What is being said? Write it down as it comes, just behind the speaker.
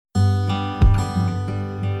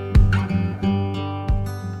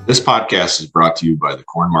This podcast is brought to you by the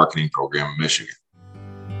Corn Marketing Program of Michigan.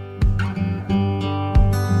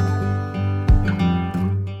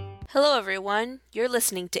 Hello, everyone. You're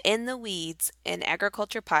listening to In the Weeds, an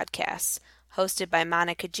agriculture podcast, hosted by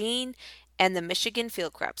Monica Jean and the Michigan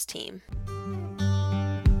Field Crops team.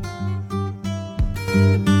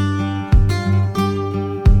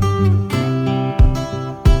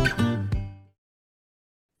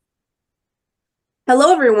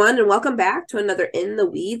 Hello, everyone, and welcome back to another In the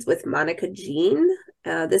Weeds with Monica Jean.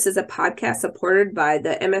 This is a podcast supported by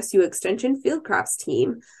the MSU Extension Field Crops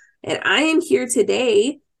team, and I am here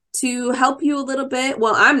today to help you a little bit.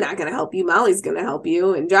 Well, I'm not going to help you. Molly's going to help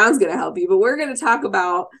you, and John's going to help you, but we're going to talk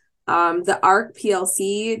about the ARC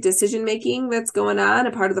PLC decision-making that's going on,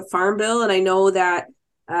 a part of the Farm Bill, and I know that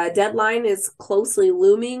deadline is closely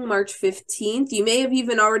looming, March 15th. You may have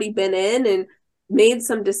even already been in and made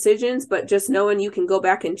some decisions, but just knowing you can go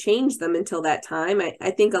back and change them until that time.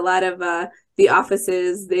 I think a lot of the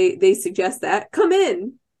offices, they suggest that. Come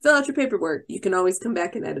in, fill out your paperwork. You can always come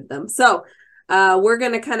back and edit them. So we're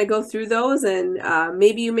going to kind of go through those, and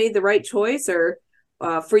maybe you made the right choice or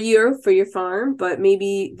for your farm, but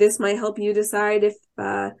maybe this might help you decide if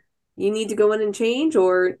you need to go in and change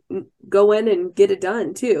or go in and get it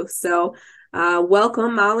done too. So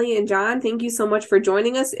welcome, Molly and John. Thank you so much for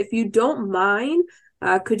joining us. If you don't mind,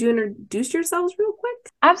 could you introduce yourselves real quick?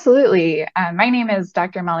 Absolutely. My name is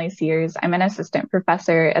Dr. Molly Sears. I'm an assistant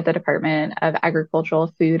professor at the Department of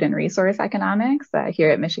Agricultural, Food, and Resource Economics here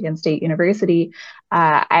at Michigan State University.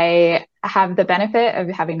 I have the benefit of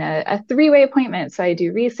having a three-way appointment. So I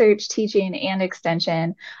do research, teaching, and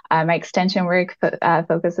extension. My extension work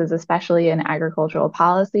focuses especially in agricultural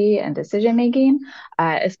policy and decision-making,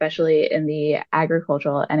 especially in the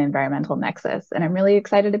agricultural and environmental nexus. And I'm really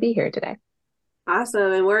excited to be here today.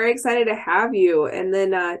 Awesome. And we're excited to have you. And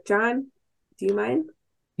then, John, do you mind?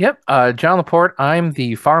 Yep. John Laporte. I'm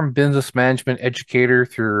the Farm Business Management Educator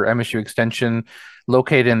through MSU Extension,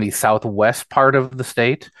 located in the southwest part of the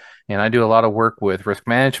state. And I do a lot of work with risk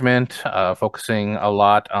management, focusing a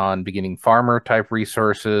lot on beginning farmer type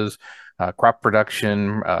resources, crop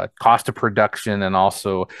production, cost of production, and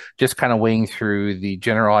also just kind of weighing through the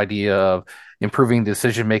general idea of improving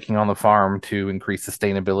decision-making on the farm to increase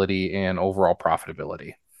sustainability and overall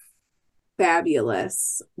profitability.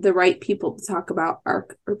 Fabulous. The right people to talk about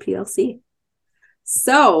ARC or PLC.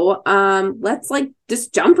 So let's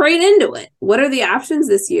just jump right into it. What are the options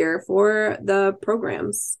this year for the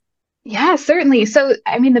programs? Yeah, certainly. So,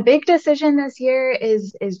 the big decision this year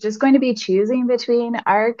is just going to be choosing between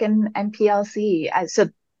ARC and PLC. So,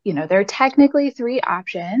 there are technically three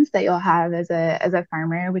options that you'll have as a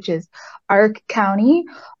farmer, which is ARC County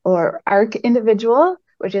or ARC Individual,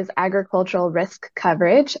 which is agricultural risk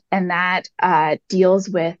coverage, and that deals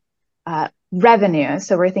with revenue.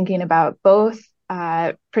 So we're thinking about both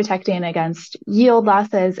protecting against yield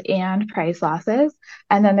losses and price losses.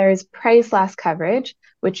 And then there's price loss coverage,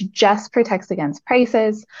 which just protects against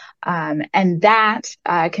prices. And that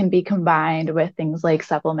can be combined with things like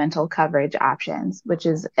supplemental coverage options, which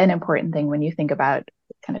is an important thing when you think about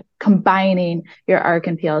kind of combining your ARC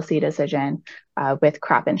and PLC decision with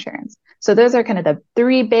crop insurance. So those are kind of the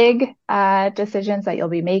three big decisions that you'll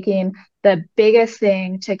be making. The biggest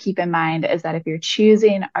thing to keep in mind is that if you're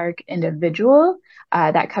choosing ARC Individual,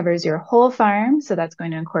 that covers your whole farm. So that's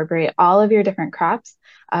going to incorporate all of your different crops.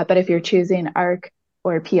 But if you're choosing ARC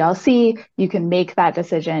or PLC, you can make that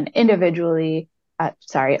decision individually.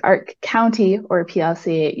 ARC County or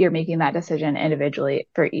PLC, you're making that decision individually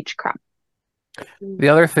for each crop. The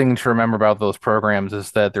other thing to remember about those programs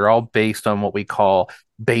is that they're all based on what we call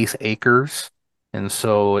base acres. And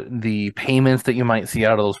so the payments that you might see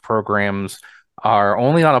out of those programs are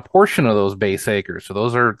only on a portion of those base acres. So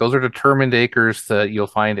those are determined acres that you'll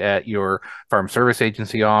find at your Farm Service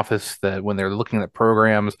Agency office, that when they're looking at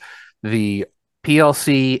programs, the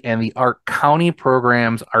PLC and the ARC County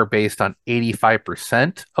programs are based on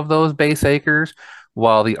 85% of those base acres,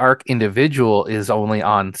 while the ARC Individual is only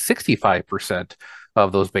on 65%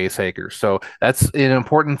 of those base acres. So that's an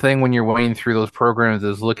important thing when you're weighing through those programs,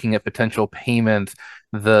 is looking at potential payments.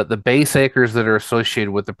 The base acres that are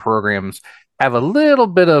associated with the programs have a little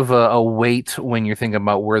bit of a weight when you're thinking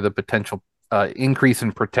about where the potential increase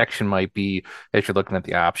in protection might be as you're looking at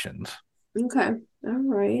the options. Okay. All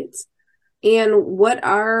right. And what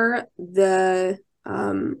are the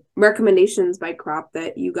recommendations by crop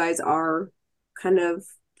that you guys are kind of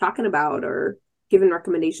talking about or giving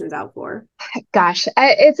recommendations out for? Gosh,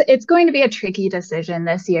 it's going to be a tricky decision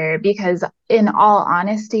this year because, in all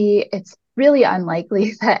honesty, really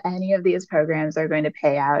unlikely that any of these programs are going to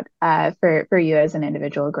pay out for you as an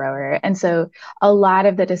individual grower. And so a lot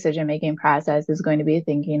of the decision-making process is going to be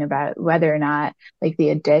thinking about whether or not like the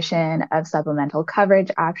addition of supplemental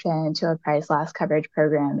coverage option to a price loss coverage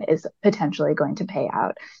program is potentially going to pay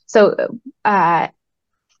out. So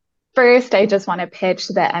first, I just want to pitch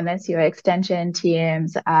the MSU Extension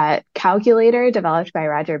team's calculator developed by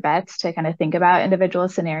Roger Betts to kind of think about individual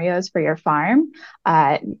scenarios for your farm.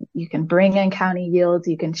 You can bring in county yields,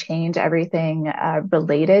 you can change everything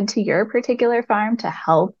related to your particular farm to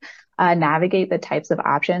help navigate the types of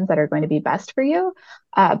options that are going to be best for you.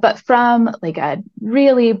 But from like a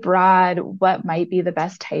really broad, what might be the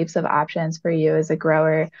best types of options for you as a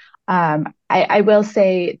grower, I will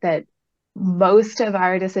say that most of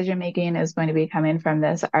our decision making is going to be coming from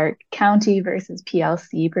this ARC county versus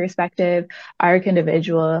PLC perspective. ARC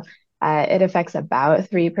individual, it affects about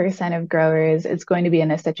 3% of growers. It's going to be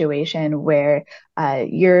in a situation where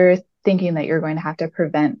you're thinking that you're going to have to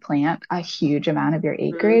prevent plant a huge amount of your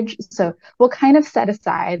acreage. So we'll kind of set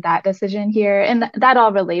aside that decision here. And that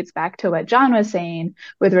all relates back to what John was saying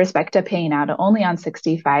with respect to paying out only on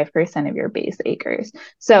 65% of your base acres.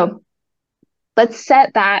 So let's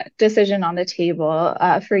set that decision on the table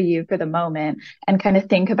for you for the moment and kind of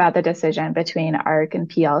think about the decision between ARC and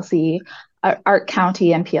PLC, ARC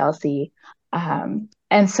County and PLC.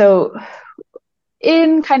 And so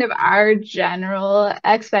in kind of our general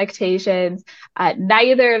expectations,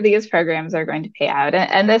 neither of these programs are going to pay out.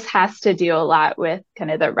 And this has to do a lot with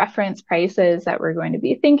kind of the reference prices that we're going to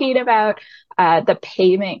be thinking about. The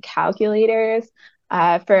payment calculators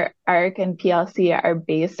for ARC and PLC are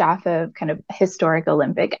based off of kind of historic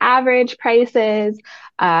Olympic average prices,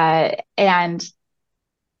 and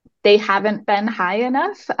they haven't been high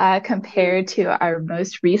enough compared to our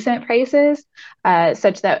most recent prices,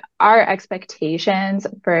 such that our expectations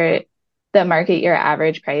for the market year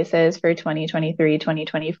average prices for 2023,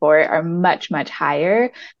 2024 are much, much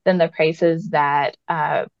higher than the prices that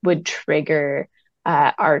would trigger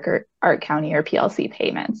ARC County or PLC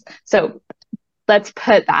payments. So let's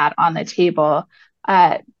put that on the table.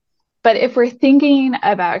 But if we're thinking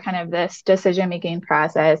about kind of this decision-making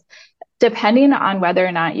process, depending on whether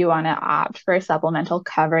or not you want to opt for supplemental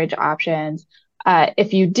coverage options,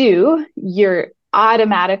 if you do, you're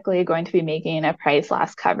automatically going to be making a price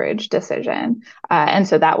loss coverage decision. And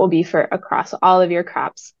so that will be for across all of your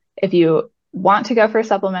crops. If you want to go for a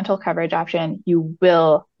supplemental coverage option, you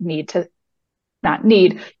will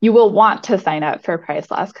you will want to sign up for price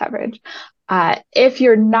loss coverage. If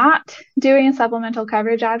you're not doing supplemental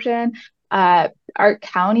coverage option, ARC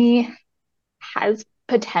County has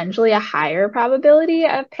potentially a higher probability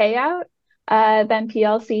of payout than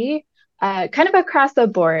PLC, kind of across the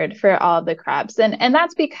board for all of the crops. And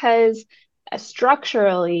that's because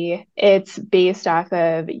structurally it's based off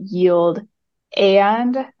of yield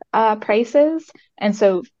and prices. And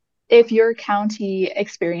so if your county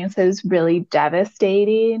experiences really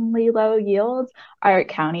devastatingly low yields, ARC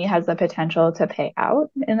County has the potential to pay out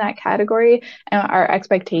in that category. And our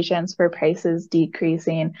expectations for prices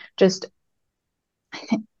decreasing, just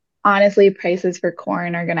honestly, prices for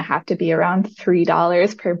corn are going to have to be around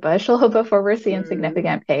 $3 per bushel before we're seeing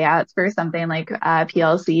significant payouts for something like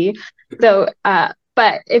PLC. So,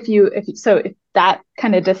 but if that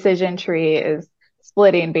kind of decision tree is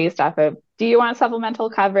splitting based off of, do you want supplemental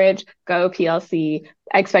coverage? Go PLC.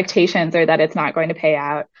 Expectations are that it's not going to pay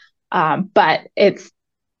out, but it's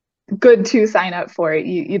good to sign up for it.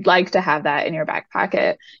 You'd like to have that in your back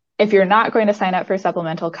pocket. If you're not going to sign up for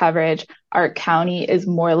supplemental coverage, ARC County is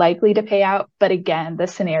more likely to pay out. But again,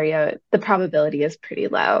 the probability is pretty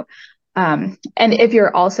low. And if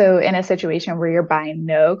you're also in a situation where you're buying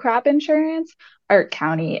no crop insurance, ARC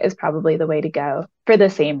County is probably the way to go for the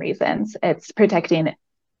same reasons. It's protecting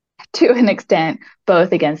to an extent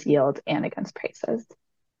both against yield and against prices.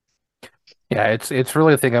 Yeah, it's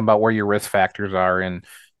really thinking about where your risk factors are, and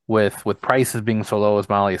with prices being so low, as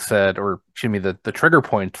Molly said, or excuse me, the trigger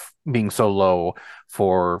point being so low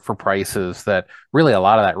for prices, that really a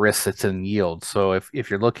lot of that risk sits in yield. So if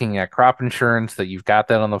you're looking at crop insurance, that you've got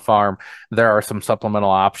that on the farm, there are some supplemental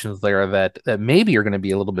options there that maybe are going to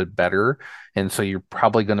be a little bit better. And so you're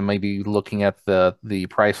probably going to maybe looking at the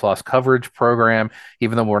price loss coverage program,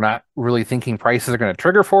 even though we're not really thinking prices are going to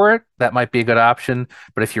trigger for it, that might be a good option.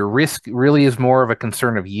 But if your risk really is more of a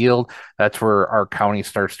concern of yield, that's where our county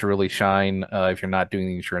starts to really shine if you're not doing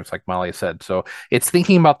the insurance, like Molly said. So it's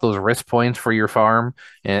thinking about those risk points for your farm.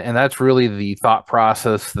 And that's really the thought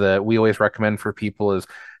process that we always recommend for people is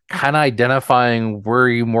kind of identifying where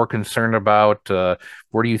you're more concerned about,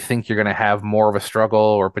 where do you think you're going to have more of a struggle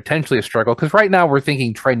or potentially a struggle? Because right now we're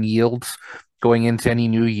thinking trend yields going into any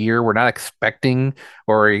new year. We're not expecting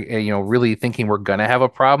or really thinking we're going to have a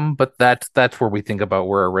problem, but that's where we think about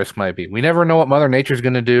where our risk might be. We never know what Mother Nature's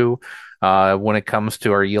going to do when it comes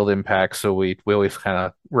to our yield impact, so we always kind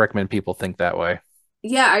of recommend people think that way.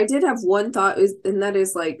 Yeah, I did have one thought, and that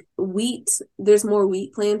is like wheat. There's more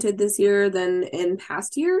wheat planted this year than in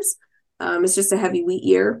past years. It's just a heavy wheat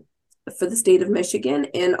year for the state of Michigan.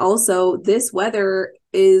 And also this weather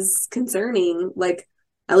is concerning. Like,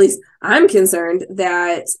 at least I'm concerned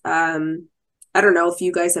that, I don't know if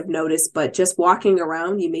you guys have noticed, but just walking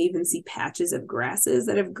around, you may even see patches of grasses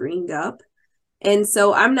that have greened up. And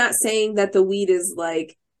so I'm not saying that the wheat is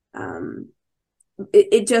like,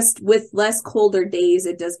 it just, with less colder days,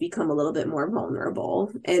 it does become a little bit more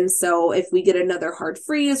vulnerable. And so if we get another hard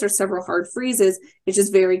freeze or several hard freezes, it's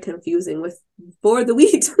just very confusing for the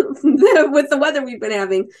wheat with the weather we've been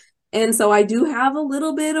having. And so I do have a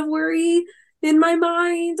little bit of worry in my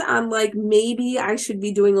mind. I'm like, maybe I should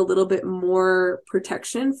be doing a little bit more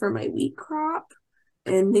protection for my wheat crop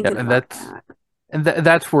and thinking about that. And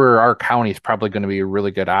that's where our county is probably going to be a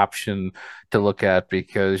really good option to look at,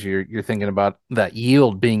 because you're thinking about that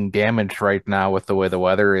yield being damaged right now with the way the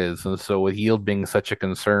weather is. And so with yield being such a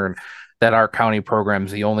concern, that our county program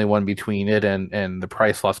is the only one between it and the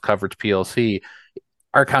price loss coverage PLC.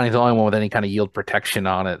 Our county is the only one with any kind of yield protection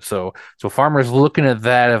on it. So farmers looking at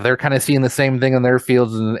that, if they're kind of seeing the same thing in their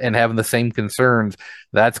fields and having the same concerns,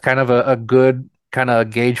 that's kind of a good kind of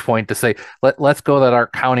gauge point to say, let's go that our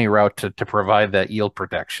county route to provide that yield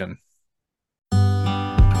protection.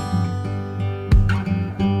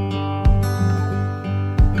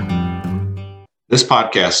 This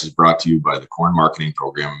podcast is brought to you by the Corn Marketing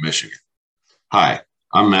Program of Michigan. Hi,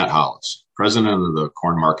 I'm Matt Hollis, president of the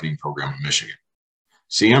Corn Marketing Program of Michigan.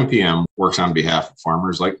 CMPM works on behalf of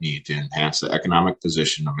farmers like me to enhance the economic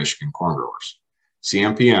position of Michigan corn growers.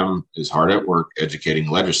 CMPM is hard at work educating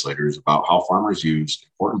legislators about how farmers use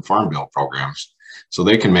important farm bill programs so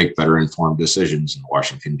they can make better informed decisions in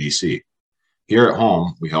Washington, D.C. Here at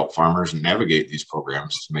home, we help farmers navigate these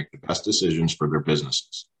programs to make the best decisions for their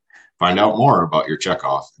businesses. Find out more about your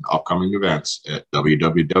checkoff and upcoming events at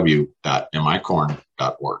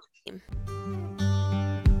www.micorn.org.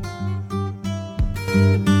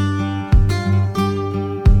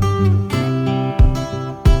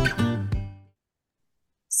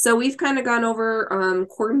 So we've kind of gone over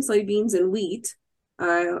corn, soybeans, and wheat.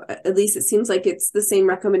 At least it seems like it's the same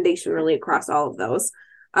recommendation really across all of those.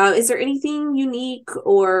 Is there anything unique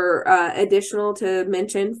or additional to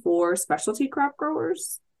mention for specialty crop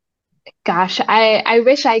growers? Gosh, I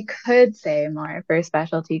wish I could say more for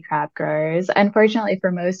specialty crop growers. Unfortunately,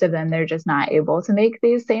 for most of them, they're just not able to make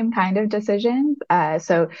these same kind of decisions.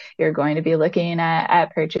 So you're going to be looking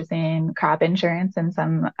at purchasing crop insurance in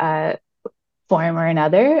some form or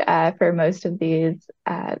another for most of these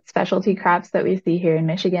specialty crops that we see here in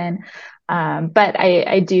Michigan. But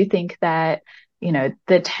I do think that,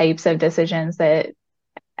 the types of decisions that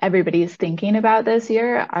everybody's thinking about this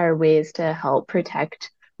year are ways to help protect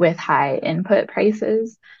with high input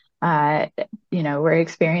prices. We're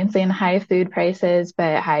experiencing high food prices,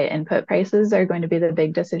 but high input prices are going to be the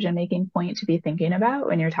big decision-making point to be thinking about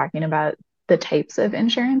when you're talking about the types of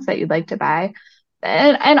insurance that you'd like to buy.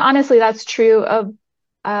 And honestly, that's true of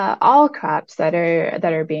all crops that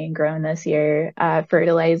are being grown this year.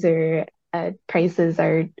 Fertilizer prices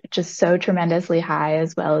are just so tremendously high,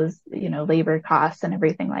 as well as labor costs and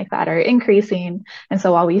everything like that are increasing. And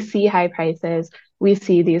so while we see high prices, we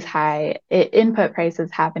see these high input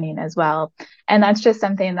prices happening as well. And that's just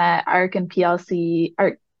something that ARC and PLC,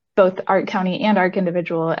 both ARC County and ARC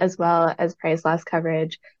Individual, as well as price loss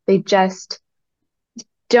coverage, they just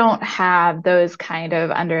don't have those kind of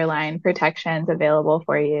underlying protections available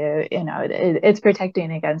for you. It's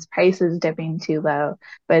protecting against prices dipping too low,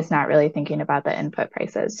 but it's not really thinking about the input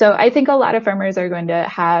prices. So I think a lot of farmers are going to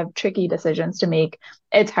have tricky decisions to make.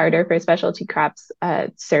 It's harder for specialty crops,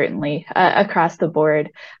 certainly across the board.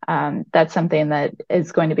 That's something that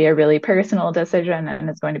is going to be a really personal decision, and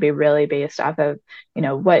it's going to be really based off of,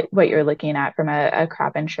 what you're looking at from a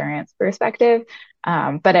crop insurance perspective.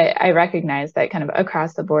 But I recognize that kind of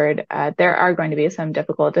across the board, there are going to be some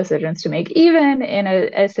difficult decisions to make, even in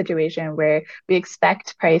a situation where we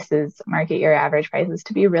expect prices, market year average prices,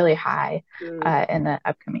 to be really high in the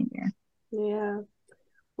upcoming year. Yeah.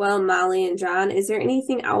 Well, Molly and John, is there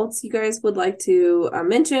anything else you guys would like to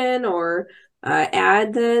mention or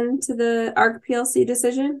add then to the ARC PLC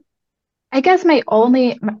decision? I guess my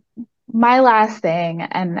my last thing,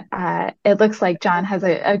 and it looks like John has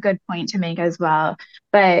a good point to make as well,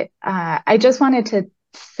 but I just wanted to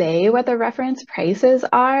say what the reference prices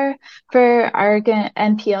are for ARC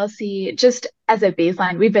and PLC, just as a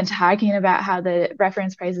baseline. We've been talking about how the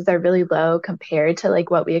reference prices are really low compared to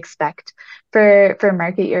like what we expect for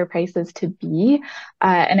market year prices to be.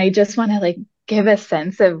 And I just want to like give a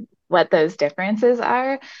sense of what those differences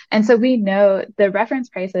are. And so we know the reference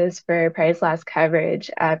prices for price loss coverage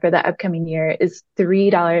for the upcoming year is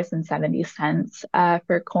 $3.70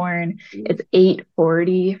 for corn. It's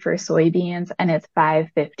 $8.40 for soybeans, and it's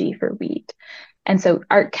 $5.50 for wheat. And so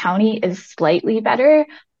Arc County is slightly better,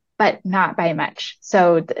 but not by much.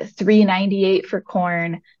 So $3.98 for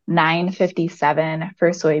corn, $9.57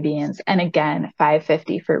 for soybeans, and again,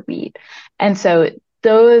 $5.50 for wheat. And so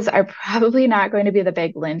those are probably not going to be the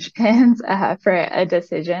big linchpins for a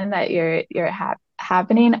decision that you're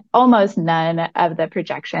happening. Almost none of the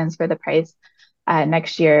projections for the price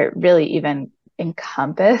next year really even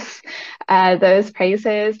encompass those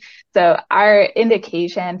prices. So our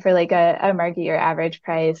indication for like a market year average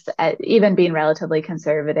price, even being relatively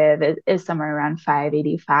conservative, is somewhere around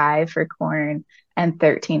 $5.85 for corn and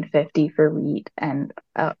 $13.50 for wheat, and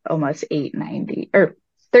almost $8.90 or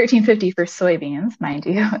 $13.50 for soybeans, mind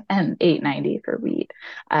you, and $8.90 for wheat.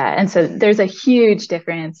 And so there's a huge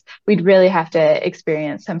difference. We'd really have to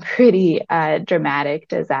experience some pretty dramatic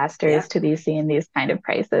disasters to be seeing these kind of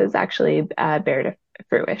prices actually bear to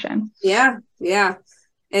fruition. Yeah.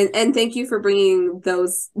 And thank you for bringing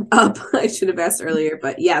those up. I should have asked earlier,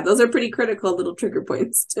 but yeah, those are pretty critical little trigger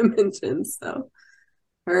points to mention. So,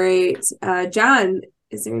 all right. John,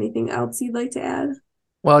 is there anything else you'd like to add?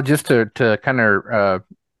 Well, just to kind of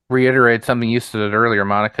reiterate something you said earlier,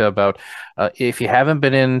 Monica, about if you haven't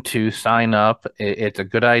been in to sign up, it's a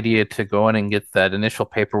good idea to go in and get that initial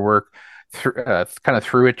paperwork through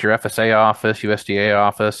at your FSA office, USDA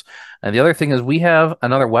office. And the other thing is we have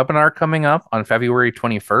another webinar coming up on February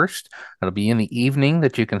 21st. It'll be in the evening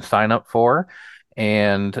that you can sign up for.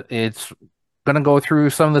 And it's going to go through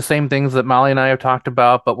some of the same things that Molly and I have talked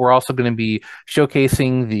about, but we're also going to be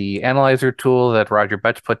showcasing the analyzer tool that Roger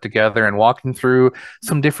Betch put together and walking through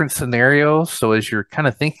some different scenarios. So as you're kind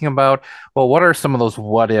of thinking about, well, what are some of those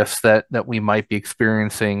what ifs that we might be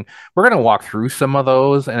experiencing? We're going to walk through some of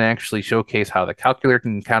those and actually showcase how the calculator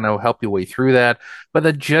can kind of help you way through that,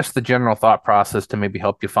 but just the general thought process to maybe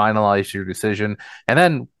help you finalize your decision. And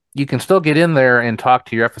then you can still get in there and talk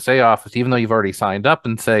to your FSA office, even though you've already signed up,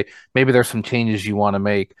 and say, maybe there's some changes you want to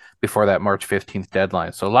make before that March 15th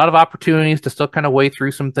deadline. So a lot of opportunities to still kind of weigh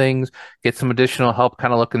through some things, get some additional help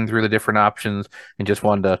kind of looking through the different options, and just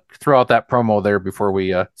wanted to throw out that promo there before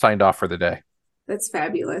we signed off for the day. That's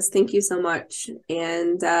fabulous. Thank you so much.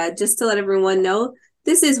 And just to let everyone know,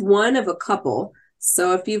 this is one of a couple.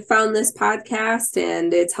 So if you found this podcast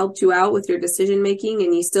and it's helped you out with your decision making,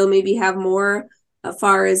 and you still maybe have more as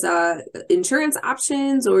far as insurance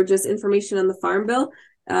options or just information on the Farm Bill,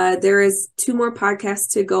 there is 2 more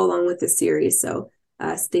podcasts to go along with this series. So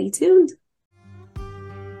stay tuned.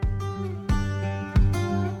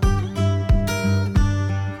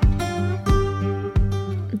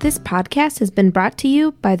 This podcast has been brought to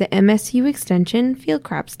you by the MSU Extension Field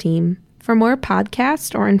Crops team. For more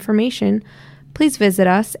podcasts or information, please visit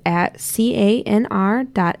us at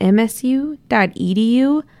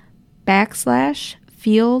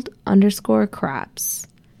canr.msu.edu/field_crops.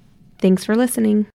 Thanks for listening.